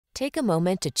Take a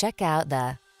moment to check out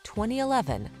the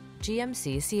 2011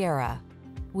 GMC Sierra.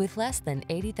 With less than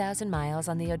 80,000 miles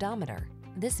on the odometer,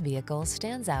 this vehicle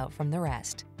stands out from the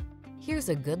rest. Here's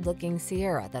a good-looking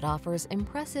Sierra that offers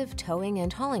impressive towing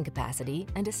and hauling capacity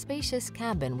and a spacious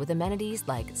cabin with amenities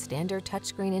like standard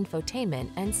touchscreen infotainment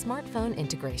and smartphone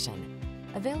integration.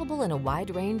 Available in a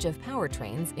wide range of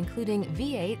powertrains, including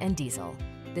V8 and diesel,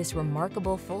 this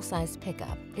remarkable full-size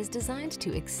pickup is designed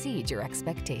to exceed your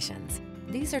expectations.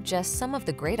 These are just some of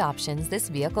the great options this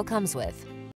vehicle comes with: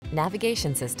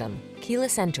 navigation system,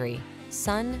 keyless entry,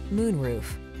 sun, moonroof,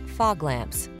 fog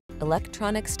lamps,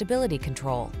 electronic stability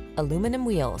control, aluminum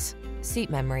wheels, seat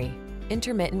memory,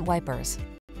 intermittent wipers,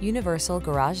 universal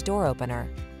garage door opener,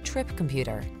 trip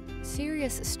computer.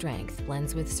 Serious strength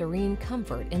blends with serene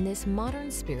comfort in this modern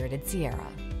spirited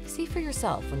Sierra. See for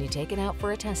yourself when you take it out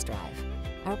for a test drive.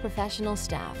 Our professional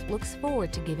staff looks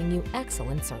forward to giving you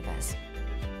excellent service.